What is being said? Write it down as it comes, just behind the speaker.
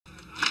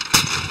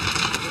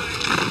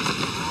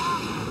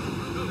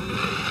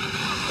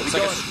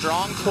Looks like a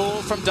strong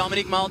pull from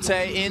Dominique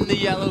Maltais in the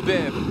yellow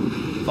bib.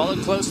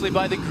 Followed closely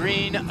by the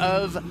green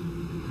of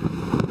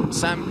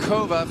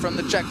Samkova from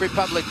the Czech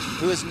Republic,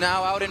 who is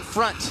now out in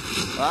front.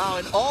 Wow,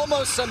 and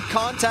almost some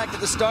contact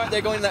at the start.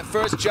 They're going to that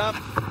first jump.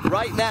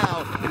 Right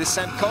now, it is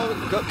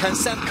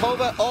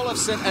Samkova,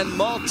 Olafsen, and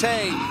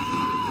Maltais.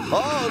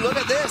 Oh, look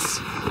at this.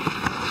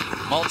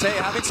 Maltais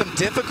having some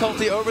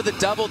difficulty over the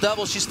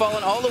double-double. She's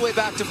fallen all the way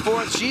back to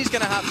fourth. She's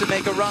going to have to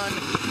make a run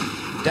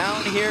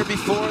down here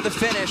before the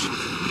finish.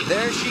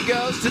 There she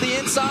goes to the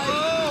inside.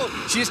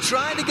 Oh, she's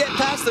trying to get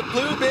past the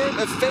blue bib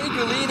of Faye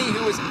Gulini,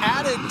 who was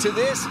added to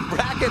this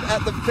bracket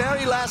at the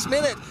very last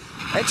minute.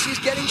 And she's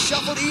getting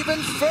shuffled even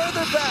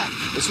further back.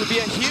 This would be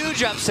a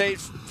huge upset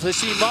to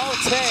see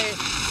Maltais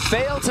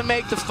fail to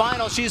make the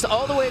final. She's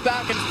all the way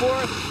back and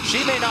forth.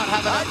 She may not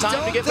have enough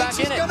time to get back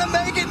in it. She's going to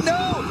make it,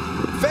 no.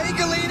 Faye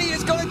Gulini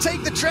is going to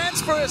take the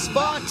transfer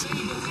spot.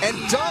 And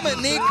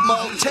Dominique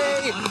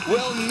Maltais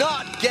will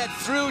not get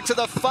through to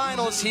the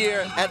finals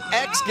here at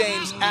X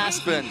Games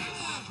Aspen.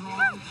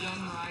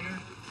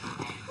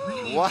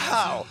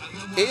 Wow.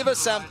 Eva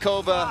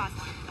Samkova,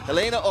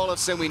 Helene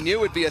Olafsen, we knew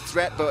would be a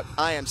threat, but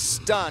I am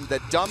stunned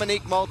that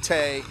Dominique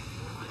Maltais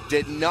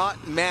did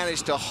not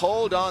manage to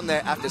hold on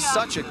there after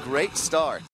such a great start.